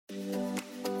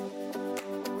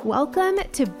Welcome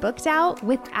to Booked Out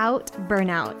Without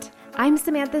Burnout. I'm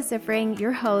Samantha Siffring,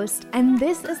 your host, and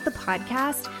this is the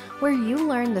podcast where you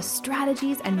learn the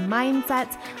strategies and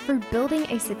mindsets for building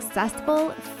a successful,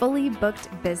 fully booked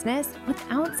business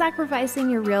without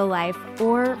sacrificing your real life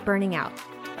or burning out.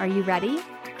 Are you ready?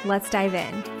 Let's dive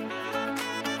in.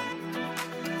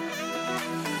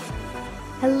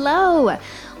 Hello,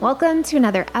 welcome to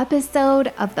another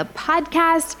episode of the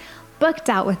podcast, Booked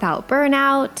Out Without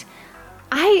Burnout.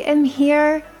 I am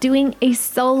here doing a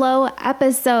solo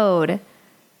episode.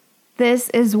 This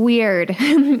is weird.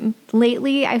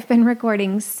 Lately, I've been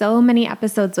recording so many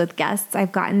episodes with guests.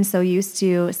 I've gotten so used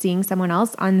to seeing someone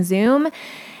else on Zoom,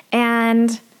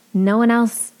 and no one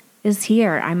else is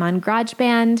here. I'm on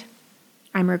GarageBand.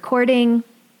 I'm recording,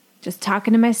 just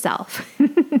talking to myself.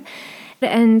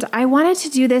 And I wanted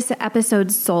to do this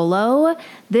episode solo.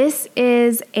 This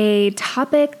is a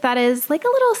topic that is like a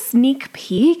little sneak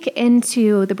peek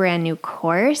into the brand new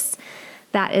course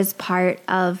that is part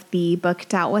of the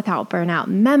Booked Out Without Burnout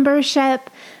membership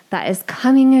that is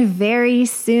coming very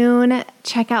soon.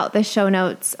 Check out the show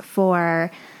notes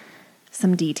for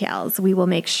some details. We will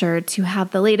make sure to have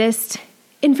the latest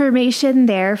information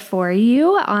there for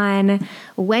you on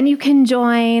when you can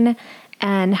join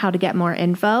and how to get more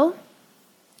info.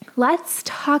 Let's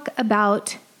talk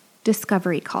about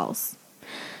discovery calls.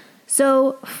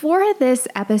 So for this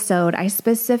episode, I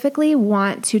specifically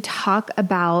want to talk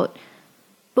about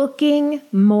booking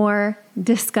more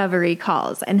discovery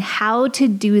calls and how to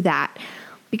do that.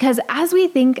 Because as we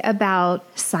think about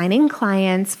signing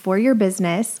clients for your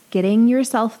business, getting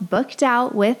yourself booked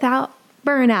out without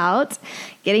burnout,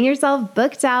 getting yourself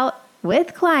booked out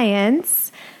with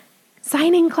clients,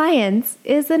 signing clients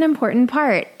is an important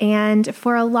part. And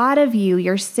for a lot of you,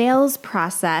 your sales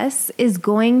process is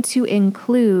going to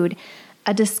include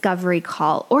a discovery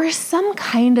call or some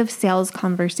kind of sales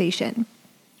conversation.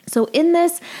 So in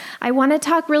this, I want to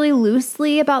talk really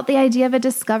loosely about the idea of a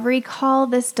discovery call.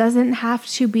 This doesn't have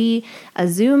to be a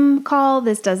Zoom call.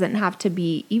 This doesn't have to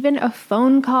be even a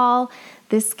phone call.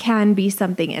 This can be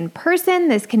something in person.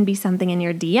 This can be something in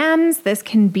your DMs. This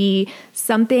can be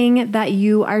something that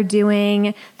you are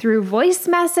doing through voice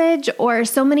message or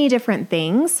so many different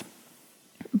things.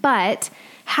 But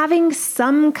having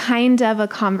some kind of a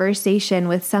conversation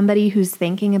with somebody who's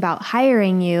thinking about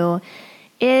hiring you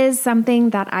is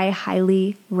something that I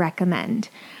highly recommend.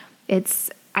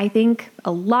 It's, I think,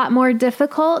 a lot more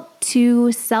difficult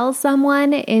to sell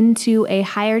someone into a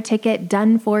higher ticket,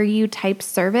 done for you type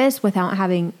service without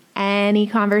having any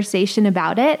conversation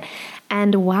about it.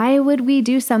 And why would we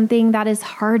do something that is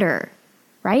harder,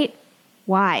 right?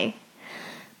 Why?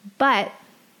 But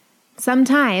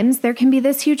sometimes there can be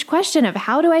this huge question of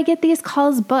how do I get these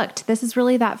calls booked? This is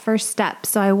really that first step.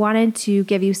 So I wanted to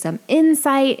give you some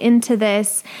insight into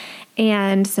this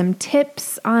and some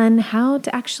tips on how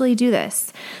to actually do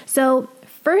this. So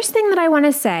first thing that I want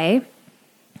to say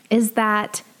is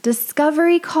that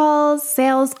discovery calls,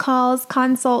 sales calls,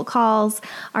 consult calls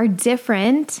are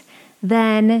different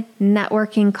than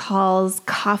networking calls,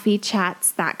 coffee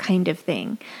chats, that kind of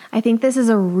thing. I think this is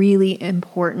a really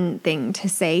important thing to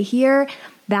say here,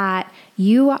 that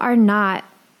you are not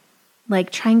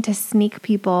like trying to sneak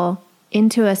people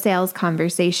into a sales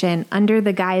conversation under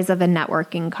the guise of a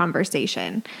networking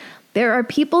conversation. There are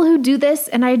people who do this,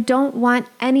 and I don't want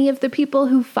any of the people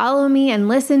who follow me and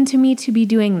listen to me to be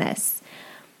doing this.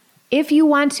 If you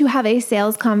want to have a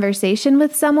sales conversation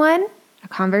with someone, a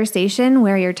conversation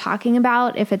where you're talking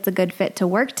about if it's a good fit to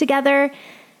work together,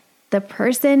 the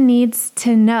person needs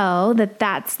to know that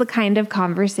that's the kind of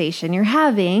conversation you're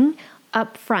having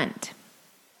up front.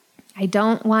 I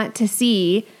don't want to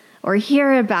see or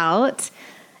hear about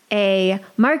a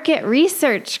market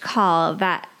research call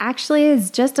that actually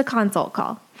is just a consult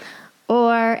call,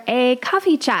 or a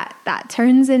coffee chat that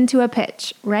turns into a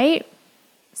pitch, right?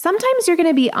 Sometimes you're going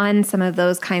to be on some of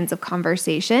those kinds of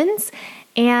conversations,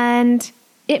 and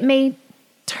it may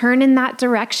turn in that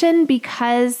direction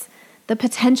because the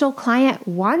potential client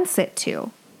wants it to.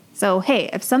 So,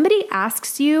 hey, if somebody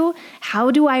asks you,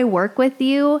 how do I work with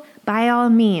you? By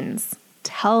all means,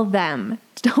 tell them.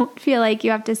 Don't feel like you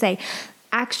have to say,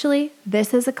 actually,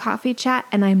 this is a coffee chat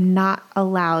and I'm not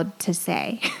allowed to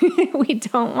say. We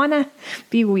don't want to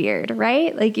be weird,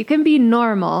 right? Like you can be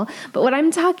normal, but what I'm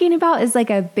talking about is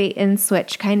like a bait and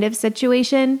switch kind of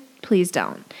situation. Please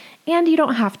don't. And you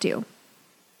don't have to.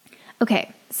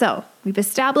 Okay, so we've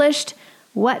established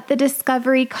what the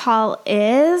discovery call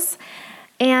is,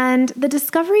 and the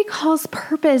discovery call's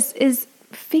purpose is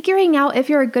figuring out if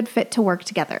you're a good fit to work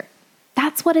together.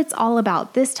 That's what it's all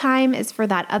about. This time is for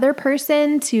that other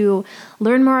person to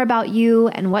learn more about you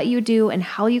and what you do and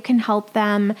how you can help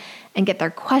them and get their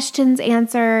questions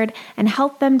answered and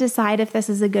help them decide if this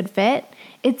is a good fit.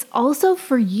 It's also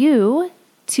for you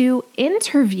to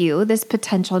interview this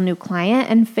potential new client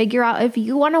and figure out if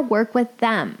you want to work with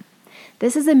them.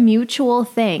 This is a mutual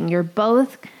thing. You're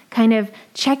both kind of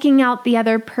checking out the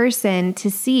other person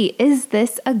to see, is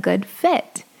this a good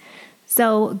fit?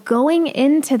 So going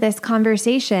into this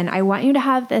conversation, I want you to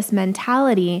have this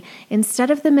mentality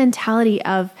instead of the mentality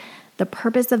of the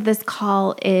purpose of this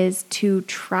call is to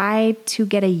try to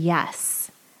get a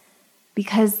yes,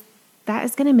 because that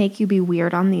is going to make you be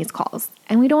weird on these calls.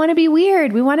 And we don't want to be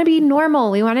weird. We want to be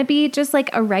normal. We want to be just like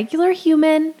a regular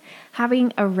human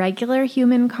having a regular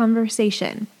human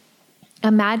conversation.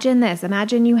 Imagine this.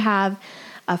 Imagine you have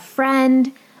a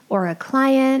friend or a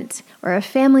client or a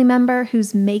family member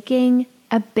who's making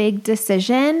a big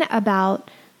decision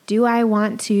about, do I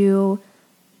want to,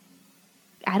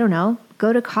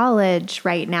 go to college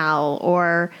right now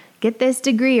or get this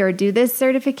degree or do this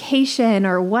certification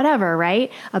or whatever,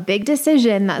 right? A big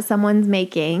decision that someone's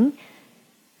making.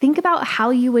 Think about how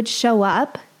you would show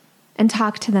up and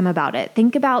talk to them about it.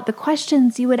 Think about the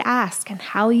questions you would ask and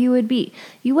how you would be.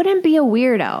 You wouldn't be a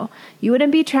weirdo. You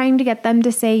wouldn't be trying to get them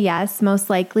to say yes, most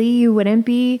likely. You wouldn't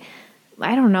be,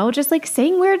 just like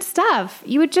saying weird stuff.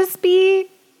 You would just be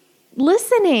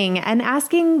listening and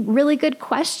asking really good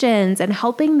questions and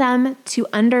helping them to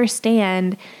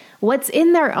understand what's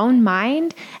in their own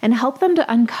mind and help them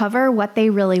to uncover what they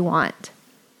really want.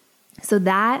 So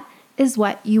that is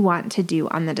what you want to do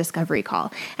on the discovery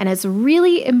call. And it's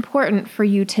really important for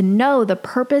you to know the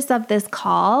purpose of this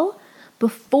call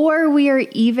before we are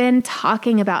even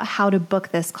talking about how to book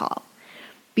this call.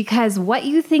 Because what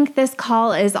you think this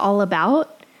call is all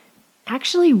about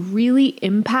actually really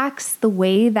impacts the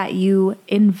way that you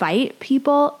invite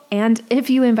people, and if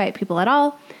you invite people at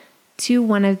all, to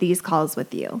one of these calls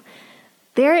with you.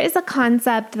 There is a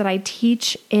concept that I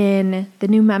teach in the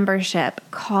new membership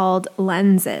called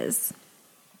lenses.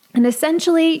 And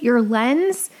essentially, your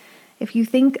lens, if you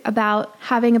think about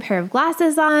having a pair of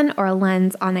glasses on or a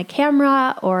lens on a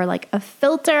camera or like a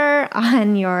filter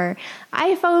on your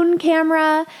iPhone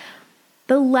camera,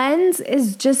 the lens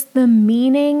is just the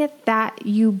meaning that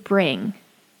you bring.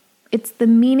 It's the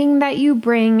meaning that you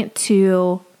bring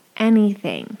to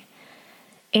anything.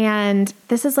 And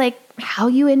this is like how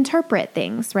you interpret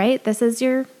things, right? This is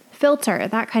your filter,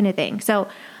 that kind of thing. So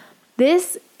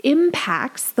this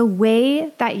impacts the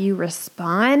way that you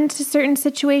respond to certain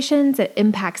situations. It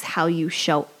impacts how you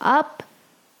show up.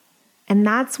 And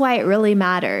that's why it really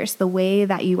matters, the way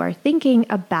that you are thinking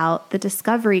about the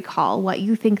discovery call, what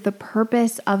you think the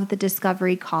purpose of the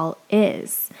discovery call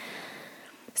is.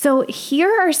 So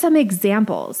here are some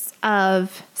examples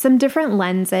of some different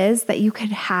lenses that you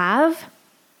could have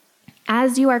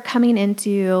as you are coming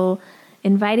into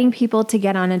inviting people to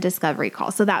get on a discovery call.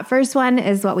 So that first one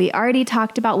is what we already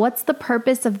talked about. What's the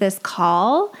purpose of this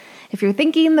call? If you're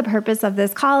thinking the purpose of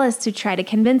this call is to try to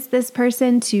convince this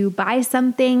person to buy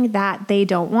something that they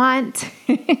don't want,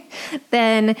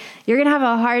 then you're going to have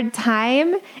a hard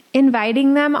time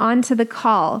inviting them onto the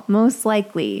call, most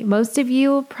likely. Most of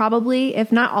you probably,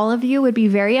 if not all of you, would be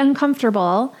very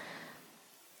uncomfortable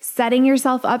setting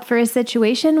yourself up for a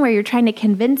situation where you're trying to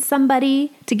convince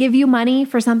somebody to give you money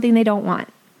for something they don't want.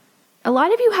 A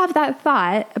lot of you have that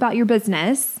thought about your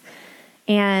business,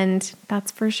 and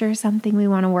that's for sure something we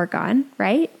want to work on,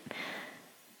 right?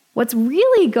 What's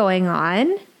really going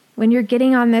on when you're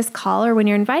getting on this call or when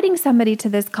you're inviting somebody to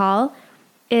this call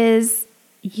is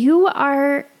you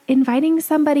are inviting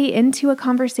somebody into a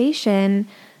conversation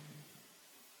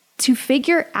to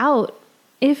figure out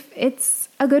if it's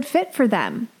a good fit for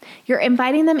them. You're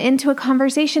inviting them into a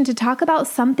conversation to talk about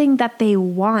something that they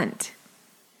want.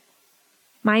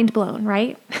 Mind blown,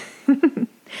 right?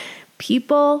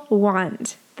 People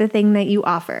want the thing that you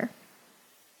offer.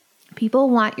 People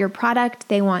want your product,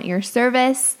 they want your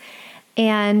service,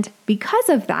 and because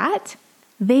of that,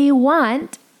 they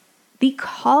want the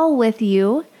call with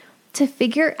you to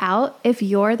figure out if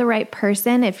you're the right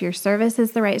person, if your service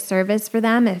is the right service for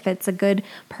them, if it's a good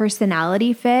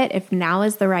personality fit, if now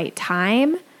is the right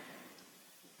time.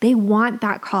 They want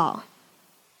that call.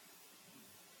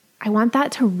 I want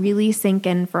that to really sink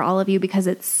in for all of you because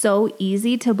it's so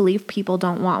easy to believe people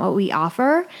don't want what we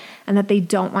offer and that they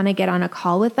don't want to get on a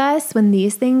call with us when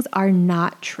these things are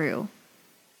not true.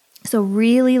 So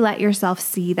really let yourself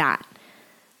see that.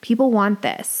 People want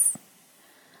this.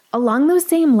 Along those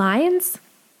same lines,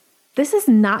 this is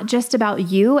not just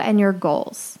about you and your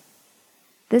goals.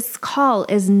 This call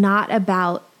is not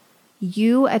about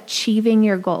you achieving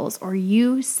your goals or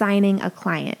you signing a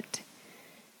client.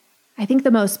 I think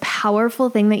the most powerful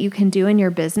thing that you can do in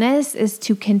your business is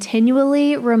to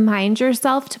continually remind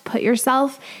yourself to put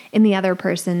yourself in the other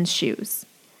person's shoes.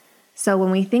 So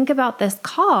when we think about this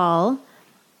call,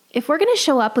 if we're going to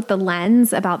show up with the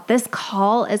lens about this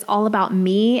call is all about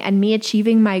me and me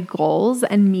achieving my goals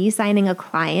and me signing a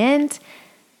client,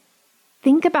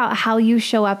 think about how you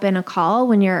show up in a call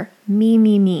when you're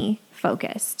me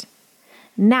focused.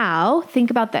 Now, think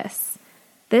about this.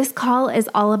 This call is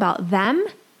all about them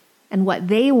and what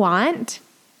they want,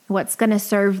 what's going to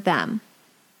serve them.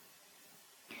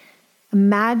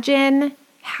 Imagine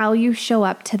how you show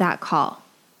up to that call.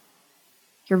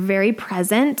 You're very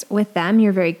present with them.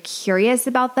 You're very curious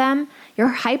about them. You're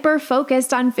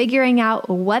hyper-focused on figuring out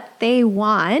what they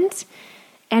want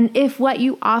and if what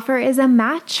you offer is a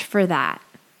match for that.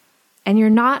 And you're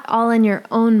not all in your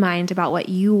own mind about what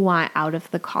you want out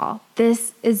of the call.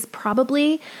 This is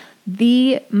probably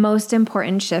the most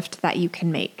important shift that you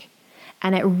can make.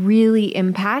 And it really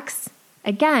impacts,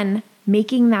 again,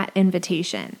 making that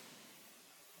invitation.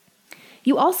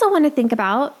 You also want to think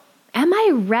about, am I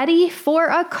ready for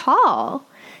a call?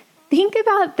 Think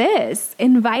about this,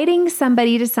 inviting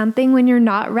somebody to something when you're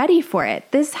not ready for it.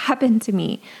 This happened to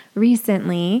me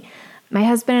recently. My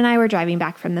husband and I were driving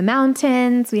back from the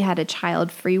mountains. We had a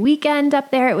child-free weekend up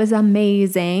there. It was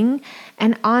amazing.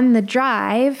 And on the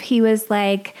drive, he was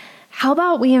like, how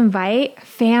about we invite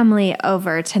family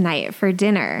over tonight for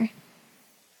dinner?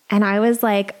 And I was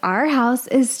like, our house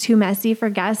is too messy for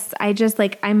guests.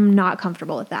 I'm not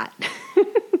comfortable with that.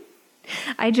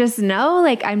 I just know,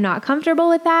 I'm not comfortable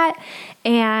with that.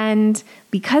 And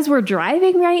because we're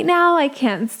driving right now, I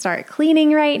can't start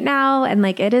cleaning right now. And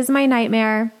it is my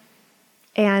nightmare.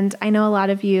 And I know a lot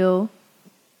of you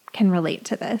can relate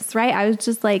to this, right? I was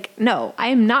just like, no,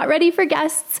 I'm not ready for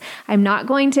guests. I'm not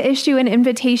going to issue an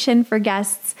invitation for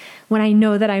guests when I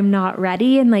know that I'm not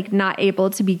ready and not able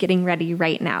to be getting ready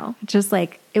right now.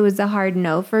 It was a hard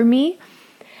no for me.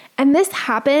 And this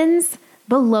happens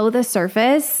below the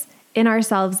surface in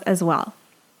ourselves as well.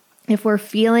 If we're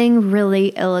feeling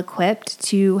really ill-equipped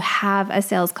to have a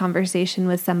sales conversation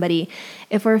with somebody,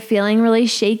 if we're feeling really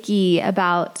shaky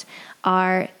about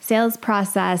our sales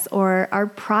process or our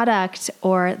product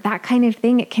or that kind of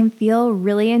thing, it can feel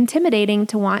really intimidating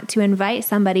to want to invite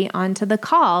somebody onto the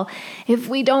call if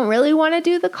we don't really want to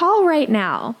do the call right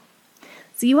now.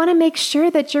 So you want to make sure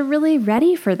that you're really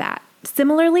ready for that.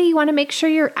 Similarly, you want to make sure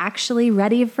you're actually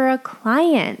ready for a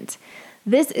client.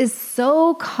 This is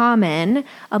so common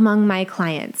among my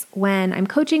clients when I'm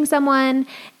coaching someone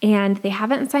and they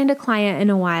haven't signed a client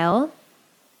in a while.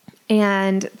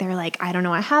 And they're like, I don't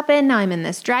know what happened. Now I'm in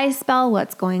this dry spell.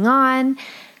 What's going on?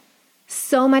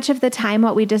 So much of the time,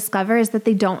 what we discover is that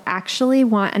they don't actually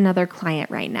want another client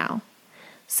right now.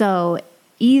 So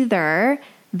either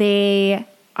they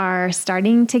are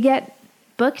starting to get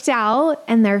booked out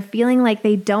and they're feeling like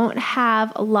they don't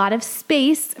have a lot of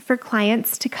space for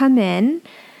clients to come in,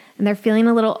 and they're feeling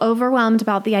a little overwhelmed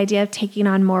about the idea of taking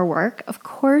on more work. Of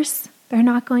course, they're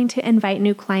not going to invite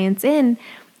new clients in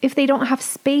if they don't have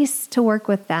space to work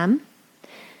with them.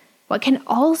 What can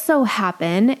also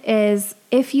happen is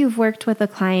if you've worked with a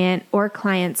client or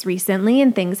clients recently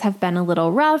and things have been a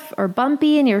little rough or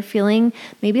bumpy and you're feeling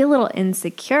maybe a little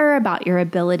insecure about your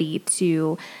ability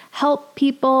to help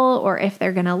people or if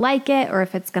they're going to like it or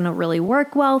if it's going to really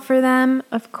work well for them,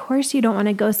 of course you don't want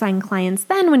to go sign clients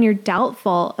then when you're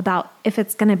doubtful about if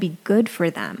it's going to be good for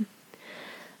them.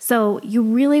 So you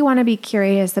really want to be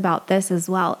curious about this as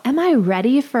well. Am I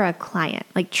ready for a client?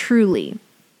 Truly.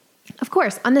 Of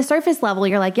course, on the surface level,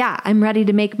 you're like, yeah, I'm ready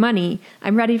to make money.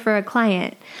 I'm ready for a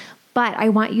client. But I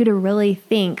want you to really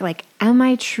think, am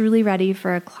I truly ready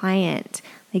for a client?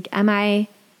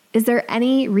 Is there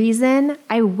any reason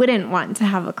I wouldn't want to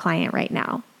have a client right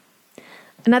now?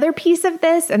 Another piece of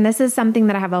this, and this is something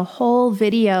that I have a whole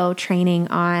video training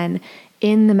on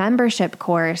in the membership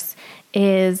course,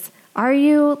 is are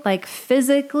you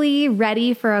physically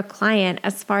ready for a client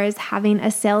as far as having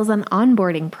a sales and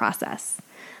onboarding process?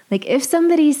 If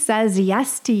somebody says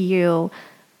yes to you,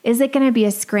 is it going to be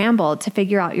a scramble to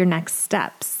figure out your next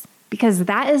steps? Because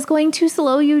that is going to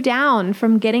slow you down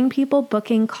from getting people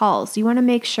booking calls. You want to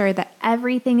make sure that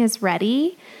everything is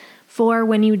ready for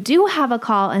when you do have a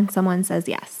call and someone says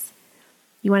yes.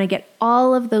 You want to get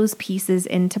all of those pieces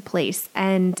into place.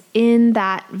 And in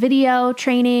that video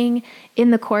training,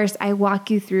 in the course, I walk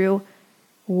you through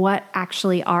what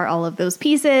actually are all of those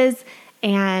pieces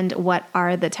and what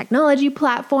are the technology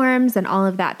platforms and all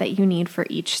of that you need for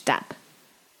each step.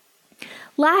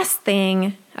 Last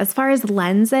thing, as far as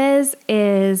lenses,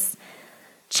 is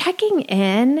checking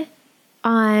in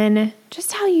on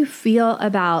just how you feel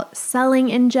about selling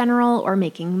in general or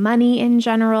making money in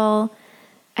general,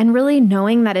 and really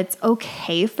knowing that it's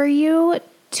okay for you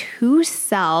to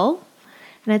sell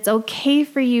and it's okay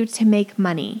for you to make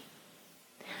money.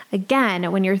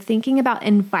 Again, when you're thinking about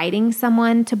inviting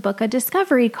someone to book a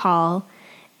discovery call,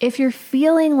 if you're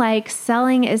feeling like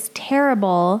selling is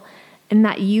terrible and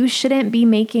that you shouldn't be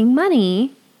making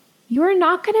money, you're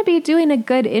not going to be doing a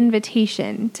good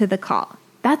invitation to the call.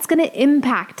 That's going to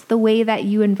impact the way that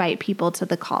you invite people to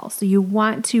the call. So you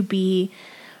want to be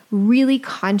really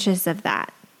conscious of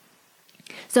that.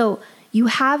 So you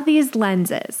have these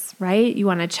lenses, right? You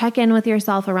want to check in with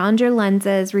yourself around your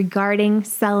lenses regarding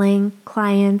selling,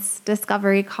 clients,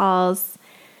 discovery calls,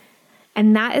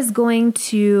 and that is going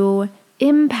to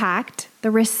impact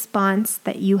the response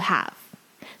that you have.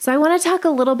 So I want to talk a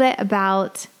little bit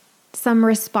about some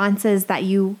responses that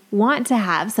you want to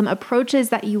have, some approaches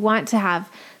that you want to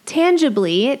have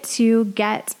tangibly to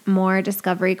get more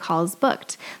discovery calls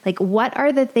booked. Like, what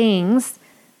are the things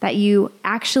that you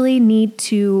actually need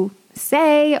to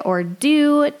say or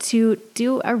do to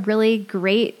do a really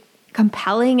great,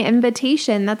 compelling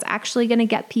invitation that's actually going to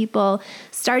get people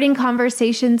starting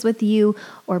conversations with you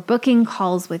or booking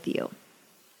calls with you?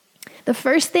 The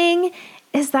first thing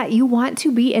is that you want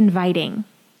to be inviting.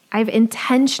 I've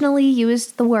intentionally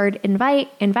used the word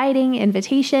inviting,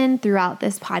 invitation throughout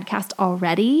this podcast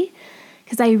already,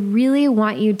 because I really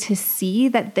want you to see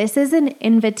that this is an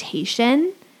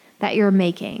invitation that you're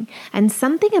making. And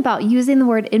something about using the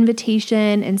word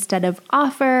invitation instead of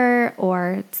offer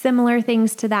or similar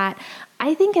things to that,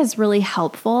 I think is really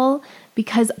helpful,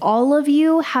 because all of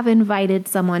you have invited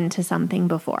someone to something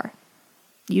before.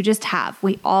 You just have.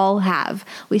 We all have.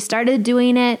 We started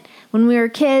doing it when we were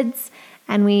kids,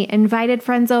 and we invited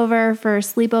friends over for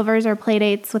sleepovers or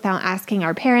playdates without asking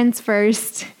our parents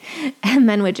first, and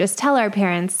then would just tell our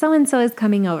parents, so-and-so is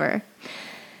coming over,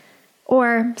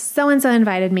 or so-and-so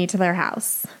invited me to their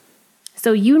house.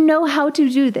 So you know how to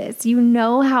do this. You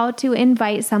know how to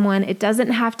invite someone. It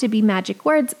doesn't have to be magic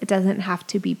words. It doesn't have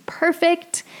to be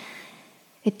perfect.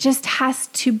 It just has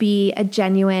to be a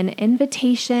genuine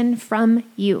invitation from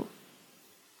you.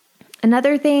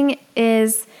 Another thing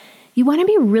is you want to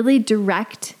be really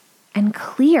direct and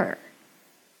clear.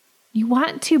 You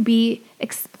want to be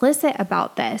explicit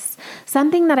about this.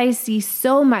 Something that I see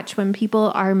so much when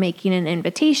people are making an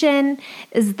invitation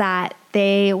is that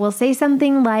they will say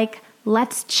something like,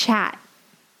 "Let's chat."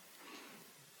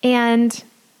 And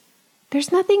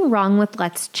there's nothing wrong with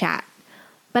 "let's chat,"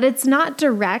 but it's not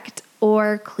direct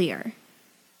or clear.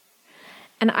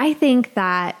 And I think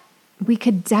that we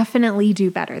could definitely do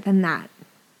better than that.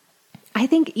 I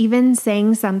think even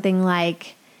saying something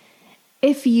like,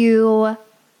 "If you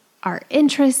are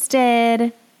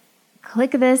interested,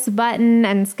 click this button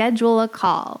and schedule a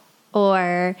call,"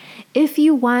 or "If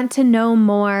you want to know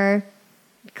more,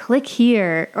 click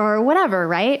here," or whatever,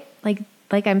 right?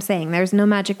 Like I'm saying, there's no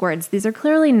magic words. These are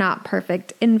clearly not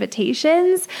perfect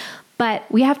invitations, but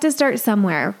we have to start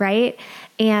somewhere, right?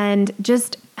 And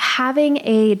just having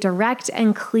a direct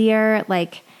and clear,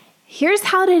 like, here's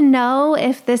how to know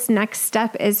if this next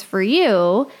step is for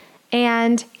you,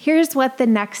 and here's what the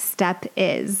next step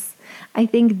is. I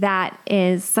think that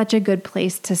is such a good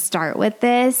place to start with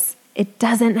this. It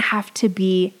doesn't have to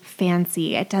be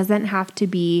fancy. It doesn't have to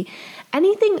be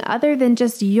anything other than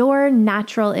just your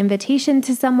natural invitation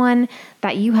to someone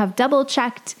that you have double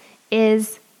checked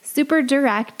is super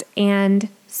direct and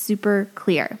super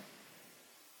clear.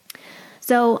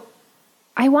 So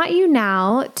I want you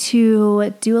now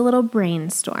to do a little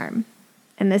brainstorm.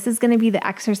 And this is going to be the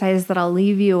exercise that I'll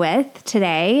leave you with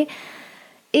today.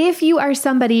 If you are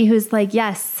somebody who's like,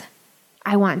 yes,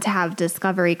 I want to have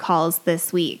discovery calls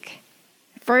this week,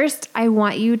 first, I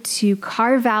want you to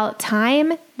carve out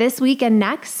time this week and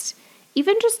next,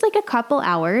 even just like a couple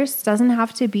hours, doesn't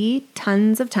have to be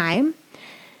tons of time,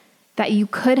 that you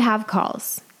could have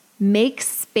calls. Make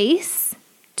space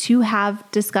to have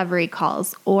discovery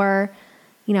calls or,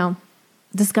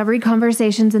 discovery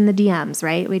conversations in the DMs,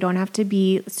 right? We don't have to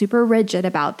be super rigid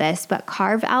about this, but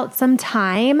carve out some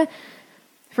time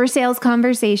for sales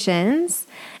conversations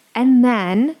and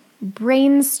then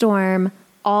brainstorm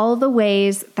all the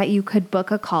ways that you could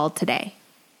book a call today.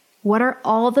 What are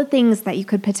all the things that you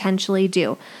could potentially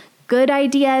do? Good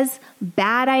ideas,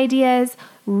 bad ideas,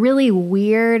 really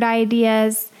weird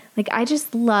ideas. Like, I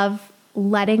just love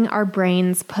letting our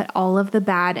brains put all of the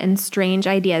bad and strange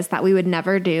ideas that we would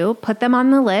never do, put them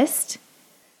on the list,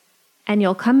 and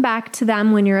you'll come back to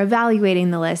them when you're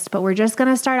evaluating the list. But we're just going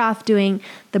to start off doing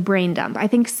the brain dump. I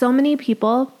think so many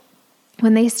people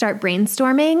when they start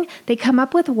brainstorming, they come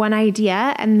up with one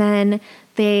idea and then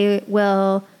they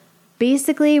will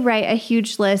basically write a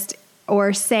huge list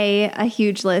or say a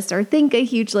huge list or think a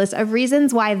huge list of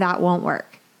reasons why that won't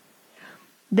work.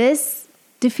 This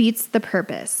defeats the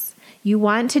purpose. You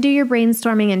want to do your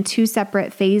brainstorming in 2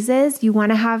 separate phases. You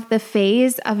want to have the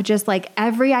phase of just like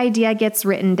every idea gets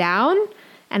written down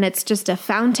and it's just a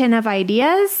fountain of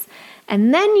ideas.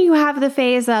 And then you have the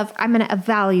phase of I'm going to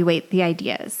evaluate the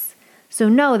ideas. So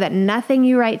know that nothing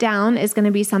you write down is going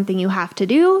to be something you have to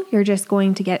do. You're just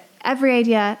going to get every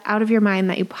idea out of your mind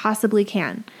that you possibly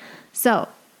can. So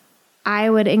I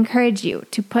would encourage you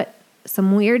to put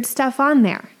some weird stuff on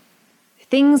there.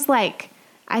 Things like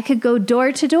I could go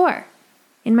door to door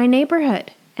in my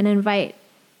neighborhood and invite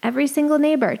every single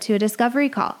neighbor to a discovery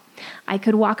call. I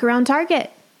could walk around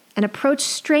Target and approach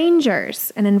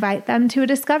strangers and invite them to a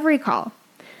discovery call.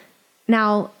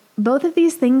 Now, both of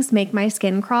these things make my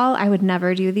skin crawl. I would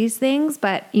never do these things,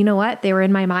 but you know what? They were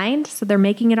in my mind, so they're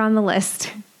making it on the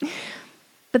list.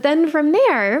 But then from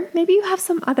there, maybe you have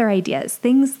some other ideas.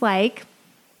 Things like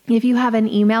if you have an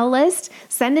email list,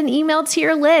 send an email to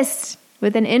your list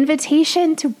with an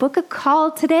invitation to book a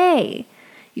call today.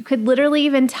 You could literally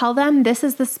even tell them this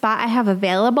is the spot I have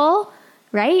available,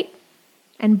 right?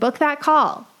 And book that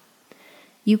call.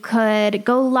 You could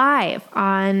go live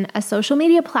on a social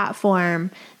media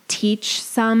platform, teach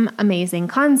some amazing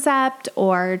concept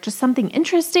or just something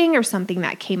interesting or something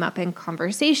that came up in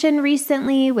conversation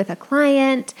recently with a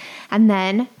client, and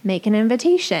then make an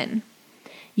invitation.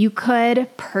 You could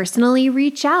personally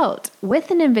reach out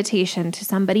with an invitation to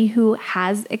somebody who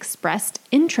has expressed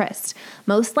interest.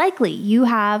 Most likely, you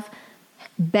have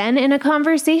been in a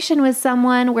conversation with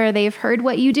someone where they've heard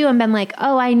what you do and been like,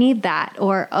 oh, I need that,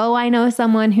 or oh, I know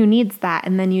someone who needs that,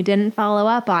 and then you didn't follow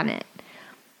up on it.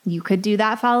 You could do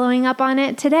that following up on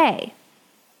it today.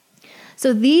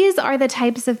 So these are the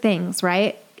types of things,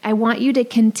 right? I want you to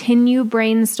continue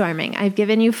brainstorming. I've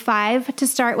given you 5 to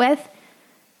start with,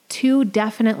 2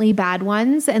 definitely bad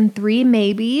ones, and 3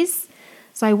 maybes.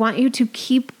 So I want you to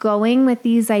keep going with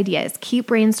these ideas. Keep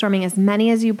brainstorming as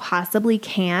many as you possibly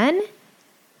can.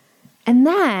 And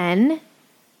then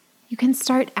you can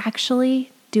start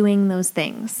actually doing those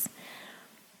things.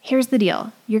 Here's the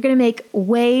deal. You're going to make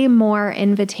way more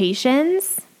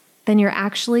invitations than you're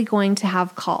actually going to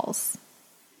have calls.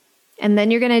 And then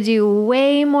you're going to do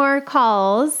way more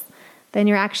calls than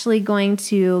you're actually going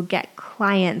to get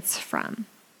clients from.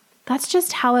 That's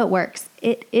just how it works.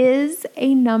 It is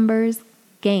a numbers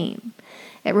game.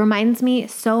 It reminds me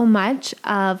so much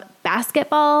of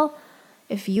basketball.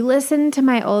 If you listen to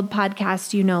my old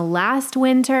podcast, you know last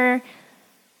winter,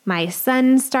 my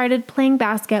son started playing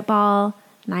basketball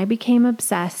and I became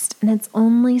obsessed, and it's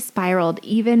only spiraled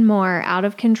even more out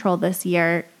of control this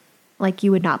year, like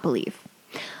you would not believe.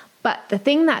 But the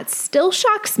thing that still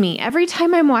shocks me every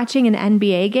time I'm watching an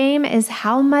NBA game is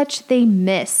how much they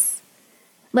miss.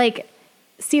 Like,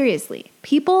 seriously,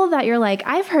 people that you're like,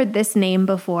 I've heard this name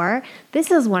before. This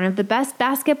is one of the best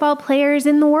basketball players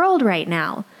in the world right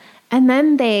now. And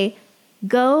then they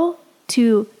go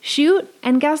to shoot,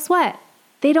 and guess what?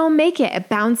 They don't make it. It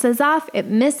bounces off. It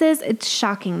misses. It's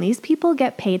shocking. These people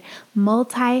get paid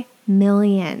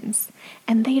multi-millions,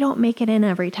 and they don't make it in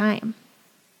every time.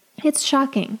 It's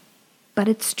shocking, but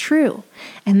it's true.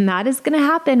 And that is going to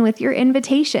happen with your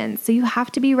invitation. So you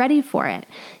have to be ready for it.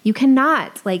 You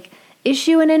cannot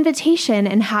issue an invitation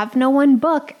and have no one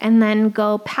book and then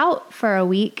go pout for a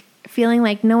week feeling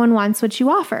like no one wants what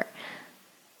you offer.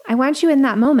 I want you in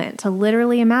that moment to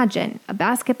literally imagine a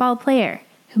basketball player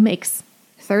who makes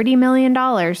 $30 million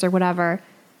or whatever.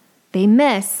 They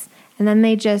miss, and then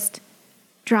they just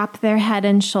drop their head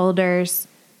and shoulders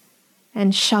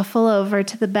and shuffle over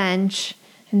to the bench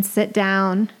and sit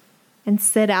down and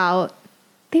sit out.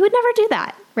 They would never do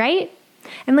that, right?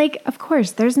 And of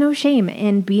course, there's no shame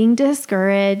in being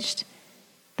discouraged.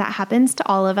 That happens to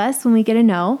all of us when we get a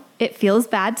no. It feels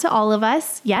bad to all of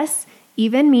us. Yes,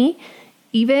 even me.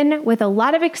 Even with a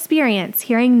lot of experience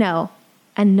hearing no,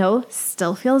 a no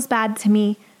still feels bad to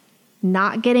me.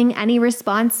 Not getting any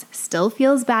response still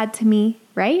feels bad to me,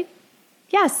 right?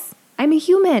 Yes, I'm a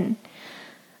human.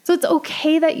 So it's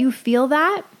okay that you feel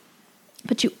that,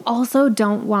 but you also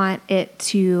don't want it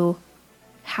to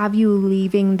have you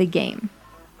leaving the game.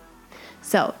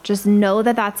 So just know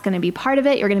that that's going to be part of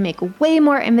it. You're going to make way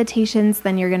more invitations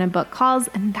than you're going to book calls,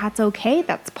 and that's okay.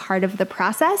 That's part of the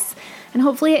process. And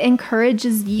hopefully it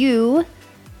encourages you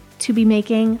to be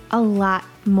making a lot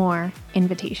more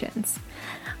invitations.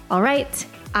 All right,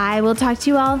 I will talk to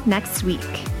you all next week.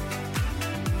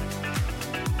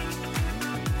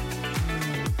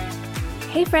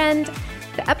 Hey friend,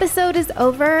 The episode is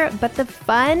over, but the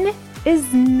fun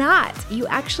is not. You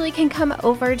actually can come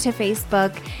over to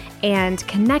Facebook and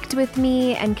connect with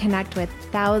me and connect with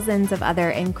thousands of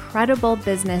other incredible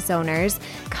business owners.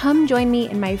 Come join me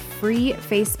in my free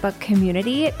Facebook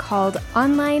community called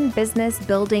Online Business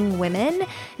Building Women.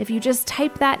 If you just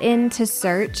type that into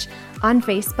search on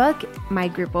Facebook, my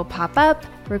group will pop up,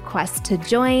 request to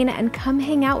join, and come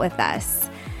hang out with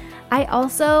us. I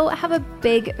also have a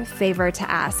big favor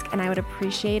to ask, and I would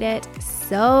appreciate it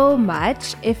so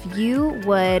much if you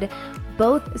would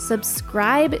both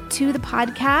subscribe to the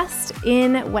podcast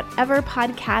in whatever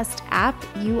podcast app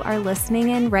you are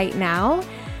listening in right now,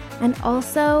 and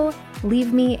also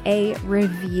leave me a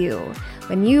review.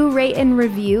 When you rate and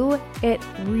review, it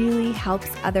really helps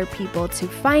other people to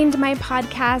find my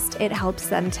podcast. It helps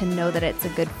them to know that it's a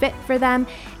good fit for them.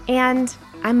 And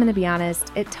I'm going to be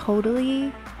honest, it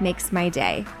totally makes my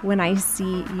day when I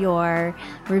see your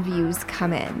reviews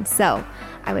come in. So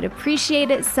I would appreciate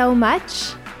it so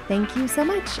much. Thank you so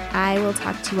much. I will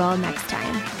talk to you all next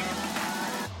time.